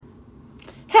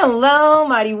Hello,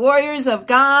 mighty warriors of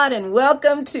God, and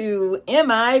welcome to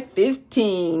MI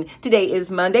 15. Today is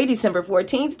Monday, December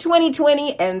 14th,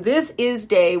 2020, and this is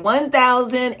day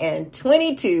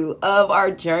 1022 of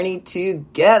our journey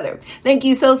together. Thank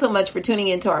you so much for tuning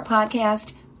into our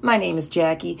podcast. My name is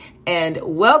Jackie, and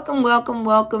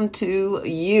welcome to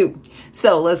you.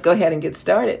 So let's go ahead and get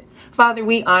started. Father,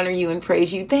 we honor you and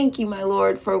praise you. Thank you, my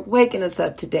Lord, for waking us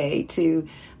up today to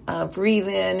breathe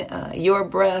in your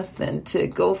breath and to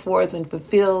go forth and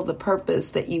fulfill the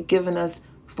purpose that you've given us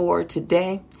for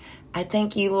today. I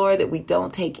thank you, Lord, that we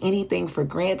don't take anything for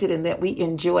granted and that we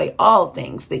enjoy all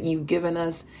things that you've given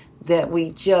us, that we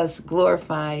just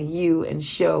glorify you and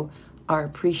show our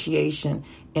appreciation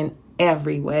in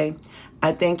every way.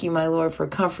 I thank you, my Lord, for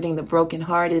comforting the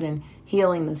brokenhearted and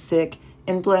healing the sick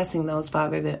and blessing those,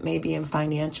 Father, that may be in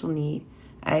financial need.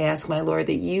 I ask, my Lord,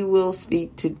 that you will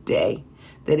speak today,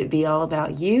 that it be all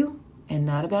about you and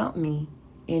not about me.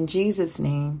 In Jesus'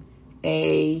 name,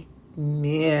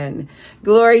 amen.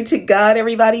 Glory to God,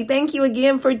 everybody. Thank you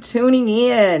again for tuning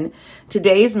in.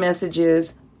 Today's message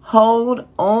is, hold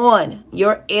on.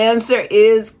 Your answer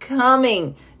is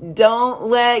coming. Don't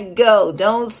let go.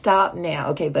 Don't stop now.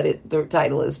 Okay, but the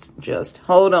title is just,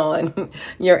 hold on.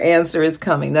 Your answer is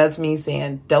coming. That's me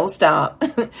saying, don't stop.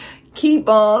 Keep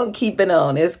on keeping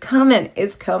on. It's coming.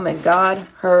 It's coming. God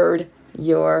heard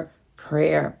your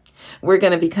prayer. We're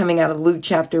going to be coming out of Luke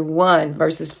chapter 1,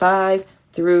 verses 5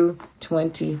 through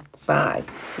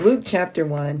 25. Luke chapter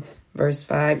 1, verse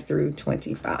 5 through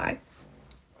 25.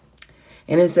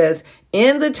 And it says,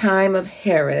 in the time of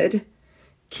Herod,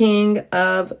 king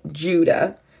of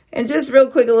Judah. And just real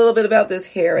quick, a little bit about this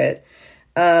Herod.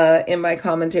 In my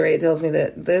commentary, it tells me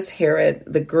that this Herod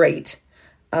the Great,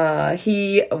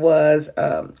 he was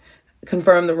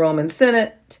confirmed the Roman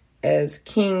Senate as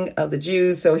king of the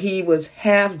Jews. So he was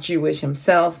half Jewish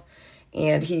himself,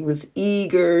 and he was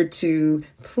eager to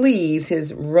please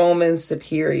his Roman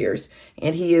superiors.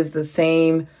 And he is the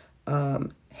same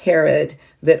Herod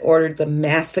that ordered the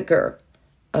massacre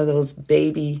of those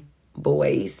baby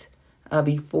boys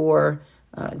before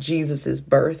Jesus's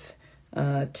birth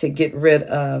to get rid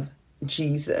of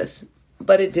Jesus.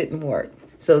 But it didn't work.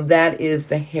 So that is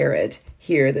the Herod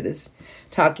here that is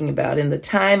talking about. In the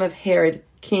time of Herod,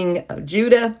 king of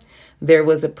Judah, there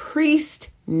was a priest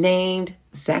named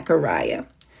Zechariah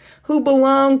who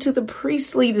belonged to the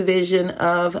priestly division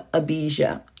of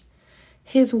Abijah.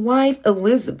 His wife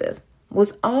Elizabeth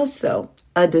was also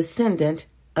a descendant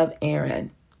of Aaron.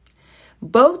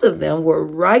 Both of them were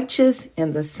righteous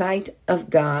in the sight of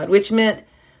God, which meant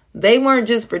they weren't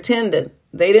just pretending.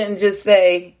 They didn't just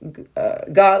say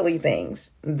godly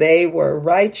things. They were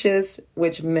righteous,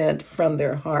 which meant from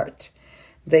their heart.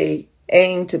 They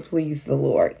aimed to please the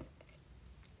Lord.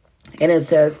 And it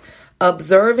says,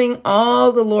 observing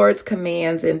all the Lord's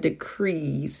commands and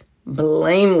decrees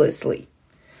blamelessly.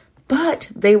 But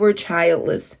they were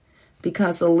childless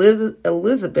because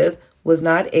Elizabeth was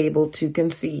not able to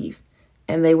conceive.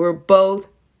 And they were both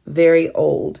very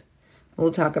old.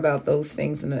 We'll talk about those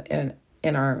things in a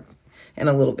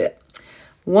little bit.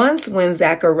 Once when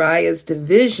Zechariah's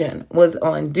division was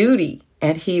on duty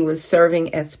and he was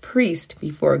serving as priest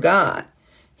before God,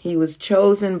 he was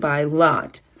chosen by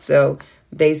lot. So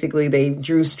basically they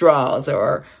drew straws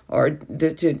or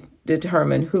to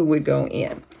determine who would go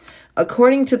in,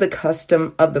 according to the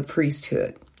custom of the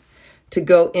priesthood, to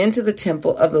go into the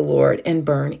temple of the Lord and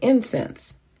burn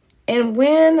incense. And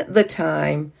when the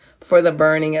time for the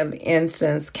burning of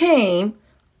incense came,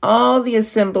 all the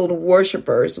assembled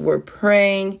worshipers were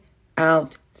praying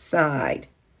outside.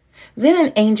 Then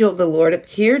an angel of the Lord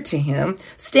appeared to him,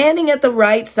 standing at the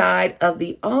right side of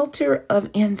the altar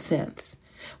of incense.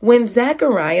 When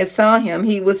Zechariah saw him,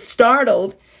 he was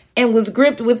startled and was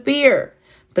gripped with fear.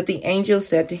 But the angel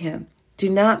said to him,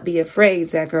 do not be afraid,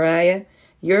 Zechariah.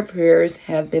 Your prayers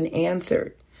have been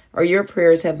answered, or your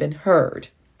prayers have been heard.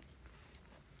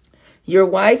 Your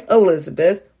wife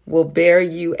Elizabeth will bear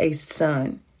you a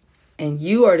son, and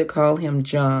you are to call him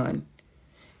John.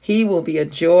 He will be a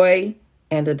joy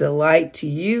and a delight to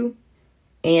you,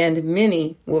 and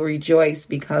many will rejoice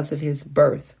because of his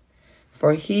birth.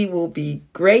 For he will be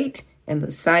great in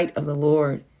the sight of the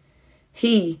Lord.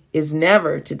 He is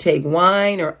never to take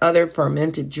wine or other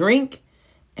fermented drink,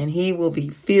 and he will be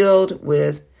filled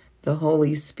with the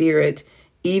Holy Spirit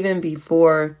even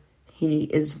before he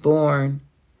is born.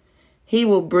 He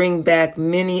will bring back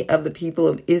many of the people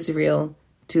of Israel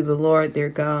to the Lord their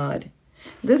God.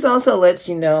 This also lets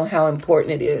you know how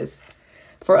important it is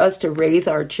for us to raise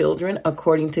our children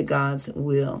according to God's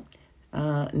will.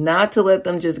 Not to let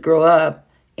them just grow up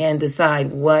and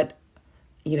decide what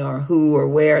or who or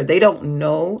where. They don't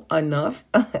know enough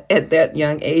at that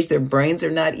young age. Their brains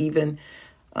are not even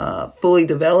fully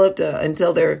developed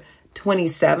until they're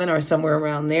 27 or somewhere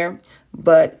around there.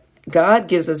 But God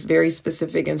gives us very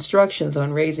specific instructions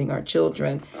on raising our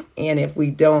children. And if we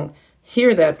don't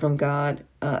hear that from God,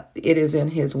 it is in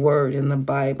his word, in the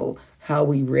Bible, how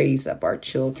we raise up our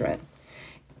children.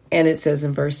 And it says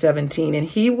in verse 17, and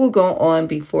he will go on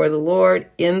before the Lord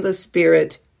in the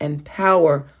spirit and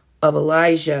power of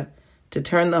Elijah to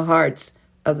turn the hearts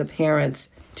of the parents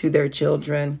to their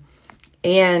children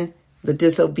and the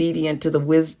disobedient to the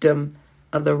wisdom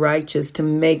of the righteous, to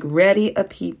make ready a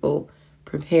people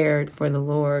prepared for the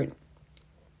Lord.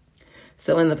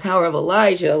 So in the power of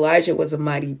Elijah was a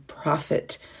mighty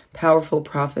prophet, powerful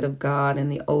prophet of God in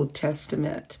the Old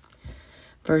Testament.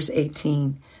 Verse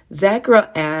 18, Zechariah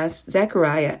asked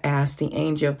the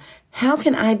angel, how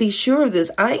can I be sure of this?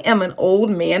 I am an old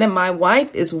man and my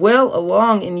wife is well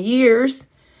along in years.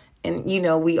 And,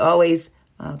 we always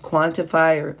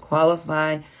quantify or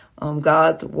qualify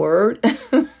God's word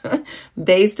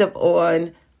based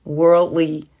upon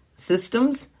worldly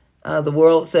systems. The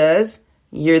world says,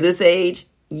 you're this age,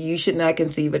 you should not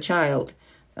conceive a child.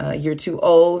 You're too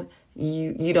old.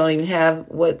 You don't even have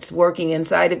what's working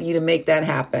inside of you to make that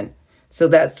happen. So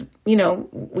that's,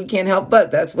 we can't help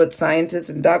but that's what scientists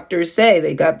and doctors say.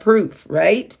 They got proof,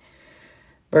 right?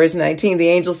 Verse 19, the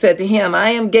angel said to him,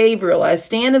 I am Gabriel. I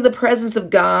stand in the presence of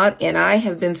God, and I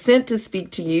have been sent to speak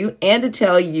to you and to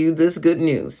tell you this good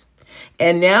news.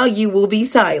 And now you will be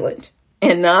silent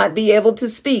and not be able to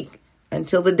speak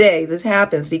until the day this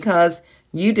happens, because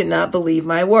you did not believe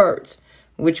my words,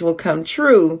 which will come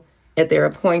true at their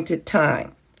appointed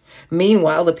time.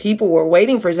 Meanwhile, the people were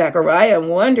waiting for Zechariah and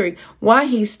wondering why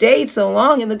he stayed so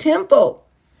long in the temple.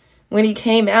 When he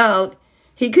came out,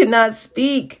 he could not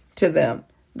speak to them.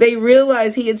 They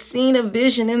realized he had seen a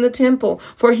vision in the temple,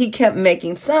 for he kept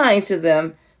making signs to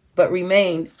them, but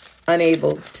remained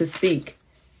unable to speak.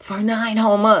 For 9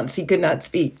 whole months, he could not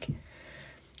speak.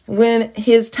 When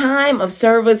his time of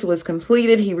service was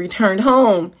completed, he returned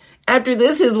home. After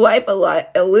this, his wife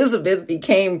Elizabeth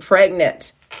became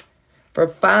pregnant. For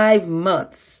 5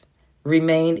 months,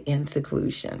 remained in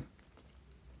seclusion.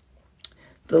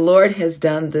 The Lord has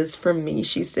done this for me,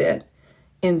 she said.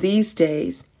 In these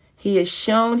days, he has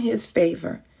shown his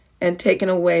favor and taken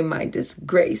away my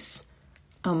disgrace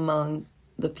among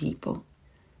the people.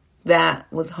 That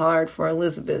was hard for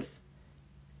Elizabeth.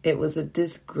 It was a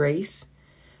disgrace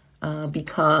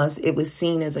because it was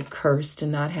seen as a curse to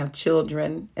not have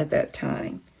children at that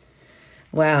time.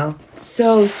 Wow,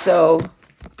 so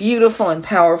beautiful and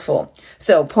powerful.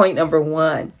 So point number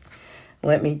 1,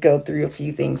 let me go through a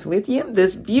few things with you.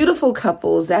 This beautiful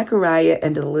couple, Zechariah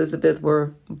and Elizabeth,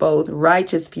 were both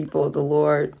righteous people of the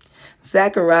Lord.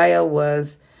 Zechariah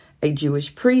was a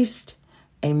Jewish priest,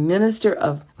 a minister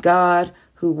of God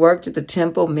who worked at the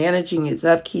temple, managing its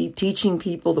upkeep, teaching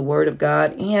people the word of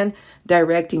God, and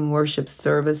directing worship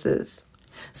services.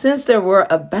 Since there were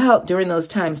about, during those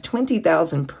times,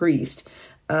 20,000 priests,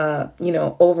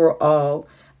 overall,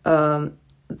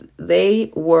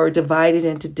 they were divided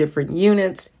into different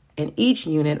units, and each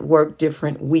unit worked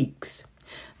different weeks.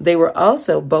 They were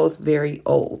also both very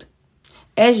old.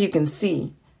 As you can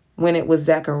see, when it was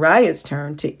Zechariah's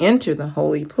turn to enter the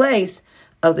holy place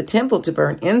of the temple to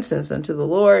burn incense unto the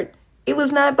Lord, it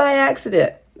was not by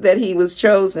accident that he was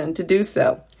chosen to do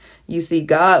so. You see,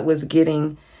 God was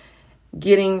getting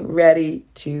ready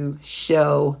to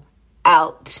show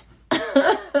out.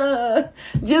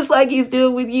 Just like he's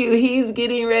doing with you, he's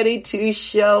getting ready to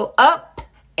show up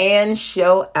and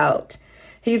show out.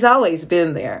 He's always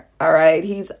been there, all right?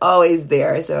 He's always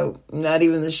there. So not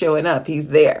even the showing up, he's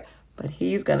there. But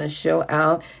he's going to show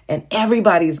out, and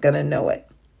everybody's going to know it.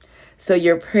 So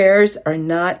your prayers are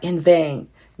not in vain.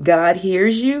 God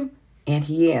hears you, and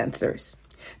he answers,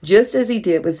 just as he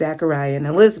did with Zechariah and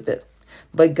Elizabeth.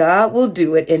 But God will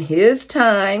do it in his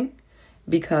time,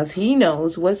 because he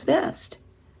knows what's best.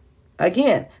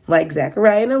 Again, like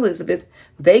Zechariah and Elizabeth,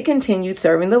 they continued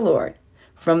serving the Lord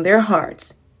from their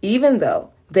hearts. Even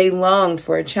though they longed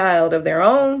for a child of their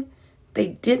own, they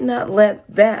did not let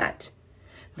that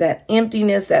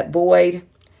emptiness, that void,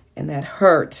 and that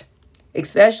hurt,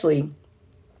 especially,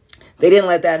 they didn't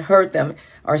let that hurt them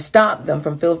or stop them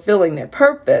from fulfilling their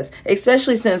purpose,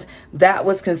 especially since that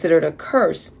was considered a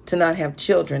curse to not have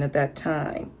children at that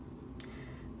time.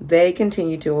 They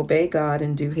continue to obey God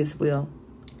and do his will.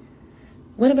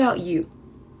 What about you?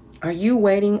 Are you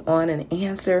waiting on an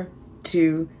answer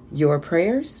to your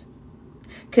prayers?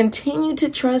 Continue to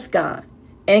trust God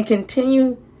and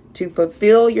continue to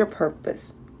fulfill your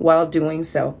purpose while doing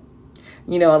so.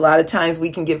 A lot of times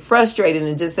we can get frustrated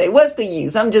and just say, what's the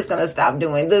use? I'm just going to stop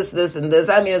doing this, this, and this.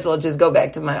 I may as well just go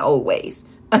back to my old ways.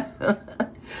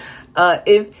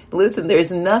 Listen,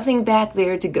 there's nothing back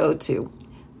there to go to.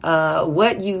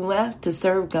 What you left to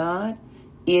serve God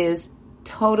is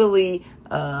totally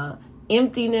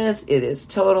emptiness. It is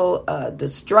total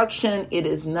destruction. It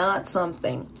is not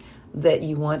something that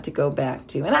you want to go back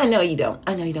to. And I know you don't.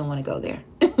 I know you don't want to go there.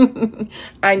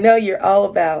 I know you're all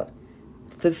about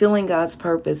fulfilling God's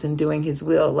purpose and doing his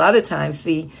will. A lot of times,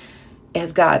 see,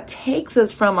 as God takes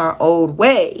us from our old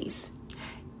ways,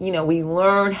 we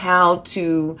learn how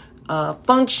to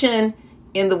function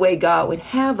in the way God would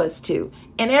have us to.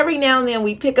 And every now and then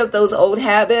we pick up those old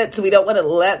habits. We don't want to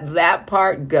let that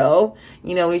part go.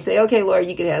 We say, okay, Lord,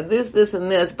 you can have this, this,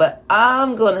 and this, but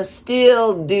I'm going to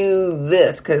still do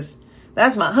this because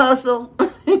that's my hustle.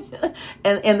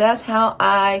 and that's how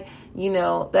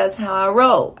that's how I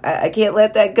roll. I can't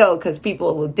let that go because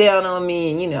people look down on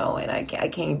me, and I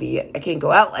can't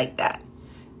go out like that.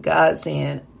 God's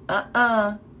saying,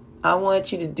 I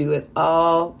want you to do it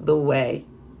all the way.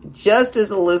 Just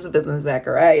as Elizabeth and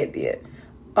Zechariah did.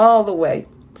 All the way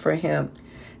for him.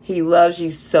 He loves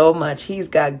you so much. He's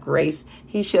got grace.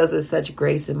 He shows us such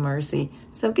grace and mercy.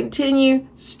 So continue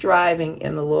striving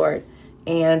in the Lord.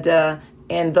 And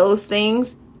those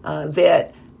things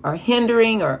that are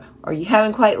hindering or you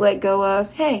haven't quite let go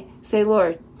of, hey, say,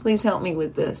 Lord, please help me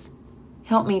with this.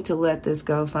 Help me to let this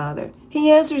go, Father.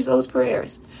 He answers those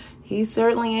prayers. He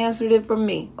certainly answered it for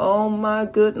me. Oh, my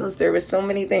goodness. There were so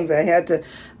many things I had to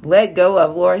let go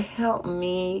of. Lord, help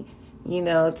me,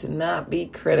 to not be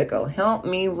critical. Help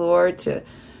me, Lord, to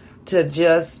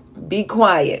just be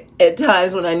quiet at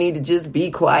times when I need to just be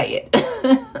quiet.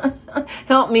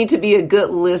 Help me to be a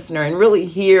good listener and really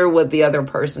hear what the other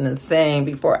person is saying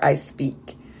before I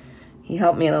speak. He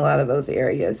helped me in a lot of those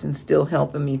areas and still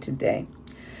helping me today.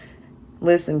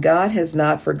 Listen, God has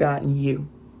not forgotten you.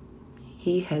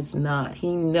 He has not.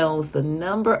 He knows the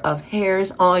number of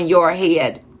hairs on your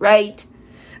head, right?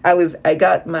 I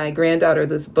got my granddaughter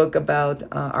this book about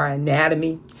our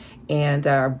anatomy and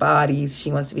our bodies.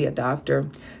 She wants to be a doctor.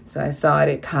 So I saw it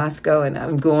at Costco and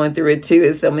I'm going through it too.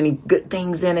 There's so many good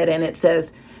things in it. And it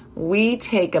says, we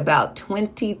take about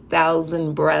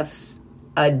 20,000 breaths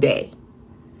a day.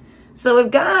 So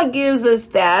if God gives us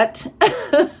that,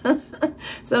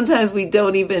 sometimes we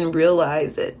don't even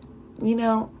realize it.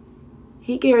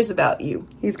 He cares about you.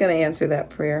 He's going to answer that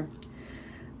prayer.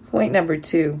 Point number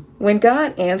 2, when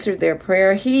God answered their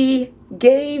prayer, he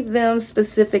gave them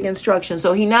specific instructions.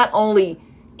 So he not only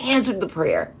answered the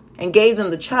prayer and gave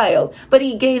them the child, but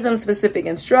he gave them specific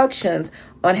instructions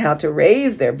on how to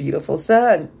raise their beautiful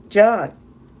son, John.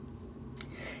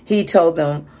 He told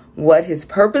them what his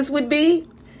purpose would be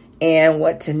and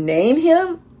what to name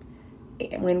him.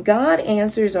 When God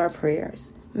answers our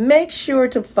prayers, make sure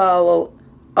to follow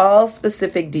all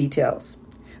specific details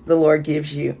the Lord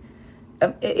gives you.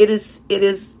 It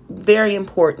is very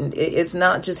important. It's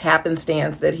not just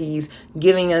happenstance that he's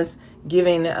giving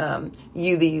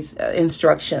you these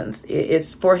instructions.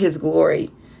 It's for his glory.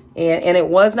 And it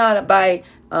was not by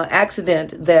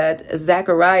accident that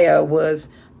Zechariah was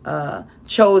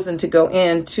chosen to go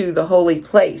into the holy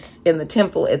place in the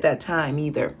temple at that time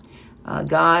either.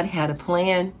 God had a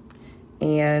plan,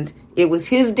 and it was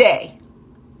his day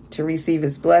to receive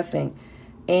his blessing.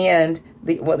 And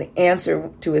the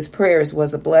answer to his prayers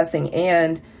was a blessing,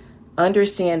 and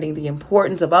understanding the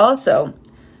importance of also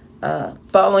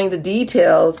following the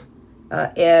details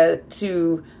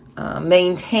to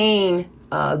maintain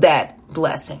that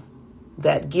blessing,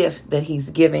 that gift that he's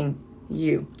giving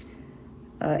you.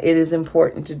 It is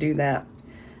important to do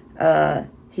that.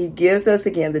 He gives us,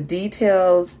 again, the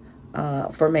details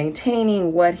for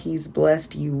maintaining what he's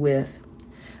blessed you with.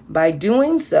 By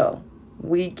doing so,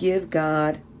 we give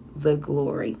God the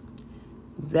glory.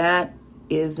 That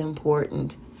is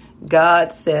important.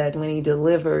 God said when he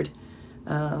delivered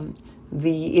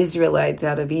the Israelites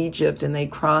out of Egypt and they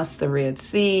crossed the Red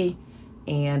Sea,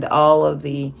 and all of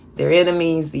their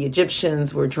enemies, the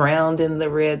Egyptians, were drowned in the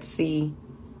Red Sea.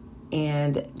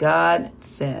 And God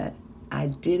said, I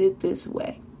did it this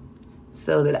way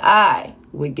so that I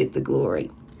would get the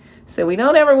glory. So we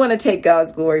don't ever want to take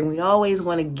God's glory. We always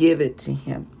want to give it to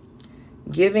him.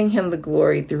 Giving him the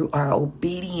glory through our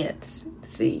obedience.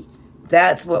 See,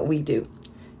 that's what we do.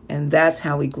 And that's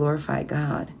how we glorify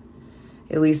God.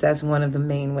 At least that's one of the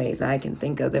main ways I can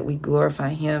think of that we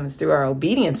glorify him is through our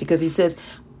obedience. Because he says,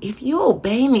 if you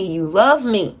obey me, you love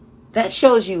me. That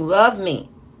shows you love me.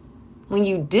 When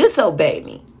you disobey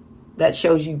me, that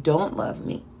shows you don't love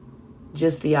me.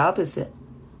 Just the opposite.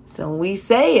 So when we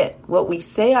say it, what we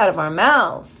say out of our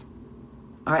mouths,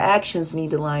 our actions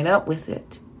need to line up with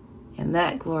it. And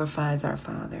that glorifies our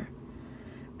Father.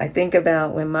 I think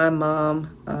about when my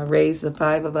mom raised the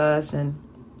 5 of us, and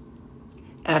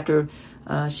after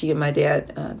she and my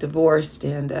dad divorced,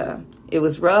 and it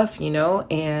was rough,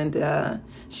 and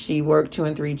she worked 2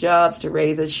 and 3 jobs to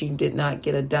raise us. She did not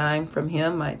get a dime from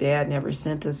him. My dad never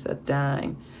sent us a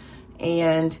dime.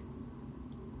 And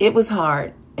it was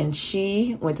hard. And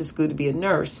she went to school to be a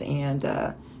nurse,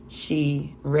 and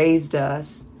she raised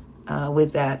us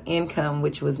with that income,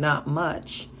 which was not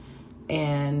much.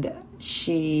 And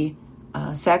she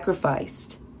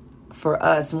sacrificed for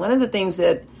us. And one of the things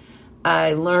that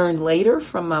I learned later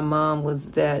from my mom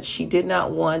was that she did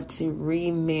not want to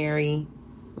remarry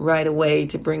right away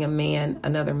to bring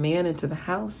another man into the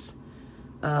house,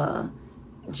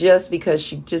 just because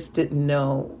she just didn't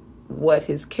know what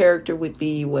his character would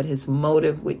be, what his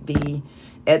motive would be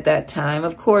at that time.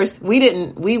 Of course,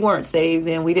 we weren't saved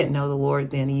then. We didn't know the Lord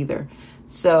then either.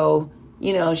 So,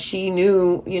 she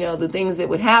knew, the things that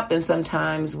would happen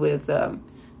sometimes with,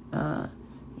 in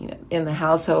the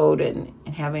household and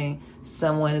having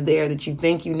someone there that you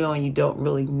think you know and you don't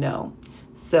really know.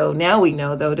 So now we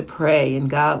know, though, to pray, and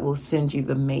God will send you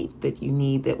the mate that you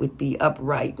need that would be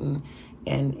upright, and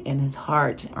his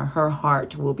heart or her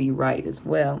heart will be right as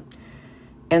well.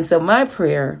 And so my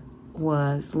prayer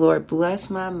was, Lord, bless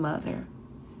my mother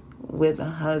with a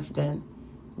husband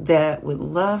that would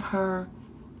love her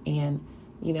and,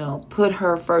 put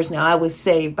her first. Now, I was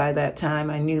saved by that time.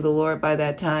 I knew the Lord by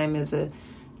that time as a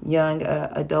young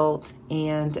adult,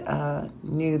 and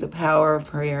knew the power of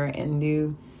prayer and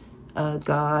knew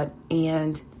God.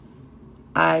 And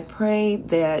I prayed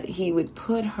that he would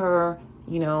put her,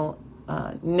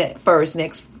 first,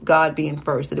 next, God being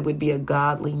first, that it would be a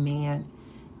godly man,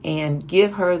 and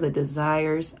give her the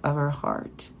desires of her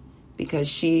heart, because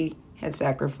she had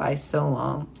sacrificed so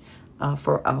long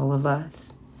for all of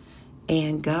us.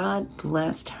 And God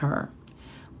blessed her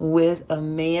with a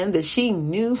man that she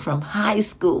knew from high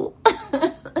school.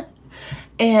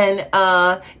 And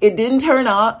it didn't turn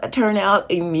out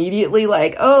immediately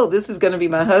like, oh, this is going to be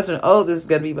my husband. Oh, this is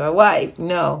going to be my wife.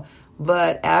 No.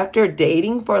 But after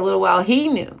dating for a little while, he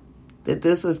knew that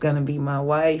this was going to be my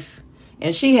wife.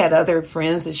 And she had other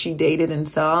friends that she dated and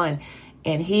saw,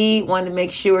 and he wanted to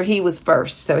make sure he was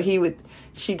first. So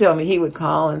she told me he would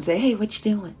call and say, hey, what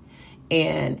you doing?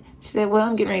 And she said, well,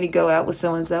 I'm getting ready to go out with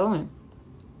so-and-so.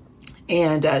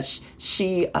 And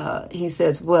he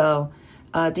says, well,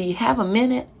 do you have a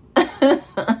minute?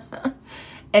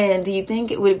 And do you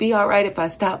think it would be all right if I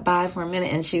stopped by for a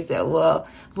minute? And she said, well,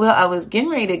 I was getting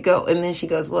ready to go. And then she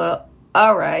goes, well,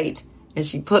 all right. And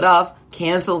she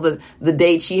canceled the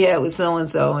date she had with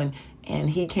so-and-so. And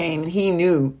he came, and he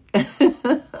knew,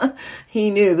 he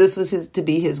knew this was to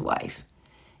be his wife.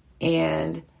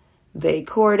 And they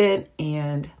courted,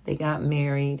 and they got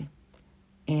married.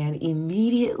 And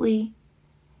immediately,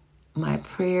 my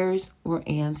prayers were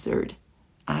answered.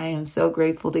 I am so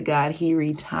grateful to God. He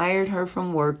retired her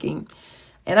from working.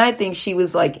 And I think she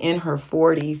was like in her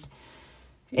 40s.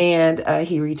 And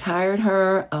he retired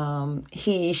her.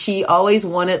 She always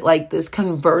wanted like this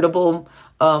convertible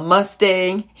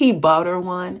Mustang. He bought her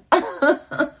one.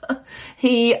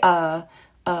 He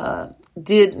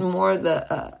did more of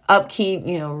the upkeep,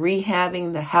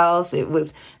 rehabbing the house.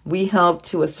 We helped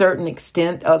to a certain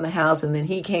extent on the house, and then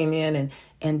he came in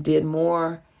and did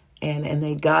more, and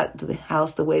they got the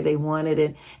house the way they wanted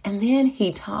it. And then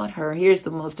he taught her, here's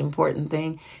the most important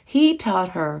thing, he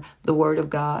taught her the Word of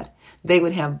God. They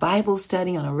would have Bible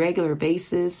study on a regular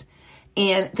basis,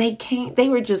 and they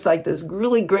were just like this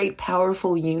really great,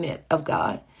 powerful unit of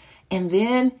God. And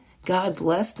then God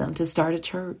blessed them to start a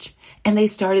church, and they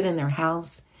started in their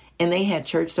house, and they had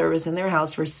church service in their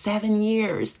house for 7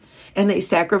 years, and they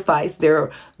sacrificed their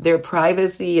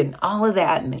privacy and all of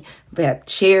that, and they had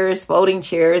chairs, folding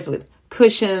chairs with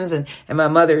cushions, and my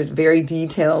mother is very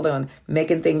detailed on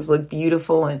making things look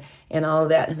beautiful and all of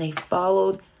that, and they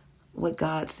followed what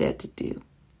God said to do,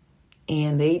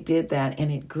 and they did that,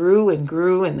 and it grew and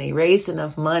grew, and they raised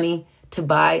enough money to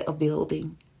buy a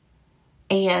building,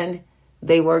 and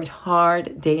they worked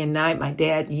hard day and night. My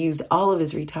dad used all of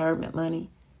his retirement money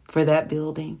for that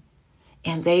building.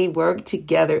 And they worked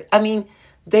together. I mean,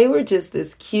 they were just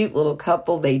this cute little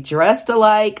couple. They dressed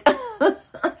alike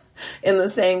in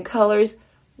the same colors.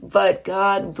 But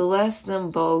God blessed them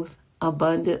both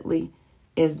abundantly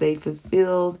as they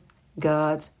fulfilled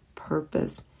God's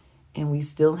purpose. And we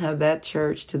still have that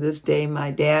church to this day. My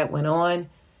dad went on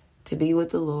to be with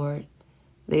the Lord.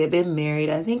 They had been married,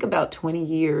 I think, about 20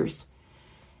 years.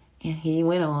 And he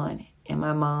went on, and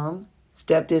my mom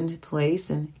stepped into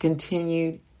place and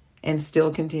continued and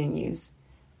still continues.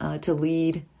 to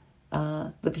lead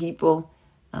the people.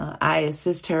 I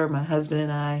assist her, my husband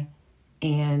and I,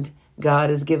 and God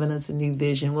has given us a new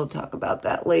vision. We'll talk about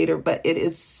that later, but it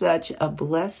is such a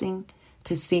blessing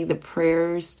to see the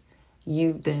prayers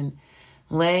you've been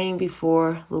laying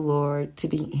before the Lord to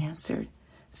be answered.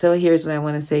 So here's what I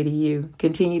want to say to you.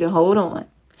 Continue to hold on.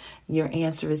 Your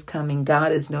answer is coming.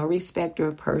 God is no respecter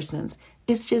of persons.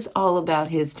 It's just all about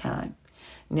his time.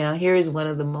 Now, here is one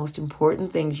of the most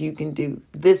important things you can do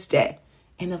this day.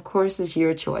 And of course, it's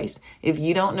your choice. If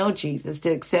you don't know Jesus, to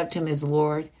accept him as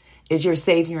Lord, as your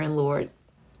Savior and Lord.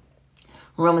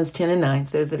 Romans 10:9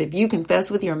 says that if you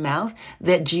confess with your mouth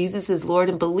that Jesus is Lord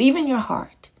and believe in your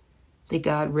heart that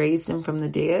God raised him from the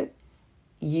dead,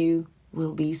 you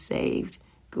will be saved.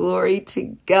 Glory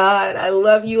to God. I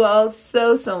love you all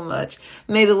so, so much.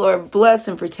 May the Lord bless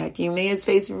and protect you. May his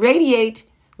face radiate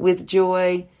with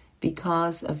joy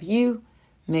because of you.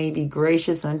 May he be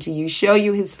gracious unto you, show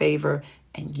you his favor,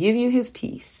 and give you his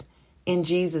peace. In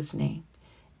Jesus' name,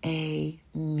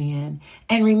 amen.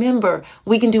 And remember,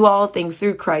 we can do all things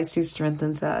through Christ who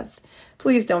strengthens us.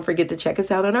 Please don't forget to check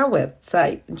us out on our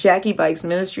website,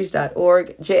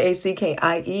 JackieBikesMinistries.org,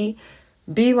 JACKIE.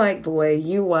 Be like boy,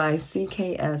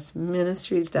 UYCKS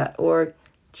ministries.org.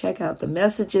 Check out the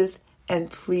messages and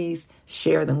please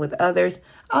share them with others.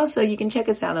 Also, you can check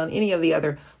us out on any of the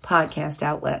other podcast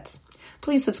outlets.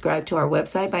 Please subscribe to our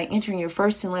website by entering your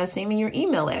first and last name and your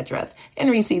email address and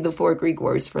receive the 4 Greek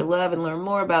words for love and learn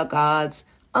more about God's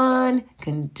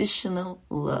unconditional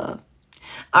love.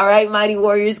 All right, mighty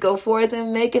warriors, go forth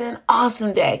and make it an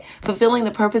awesome day, fulfilling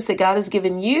the purpose that God has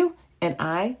given you, and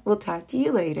I will talk to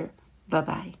you later.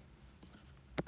 Bye-bye.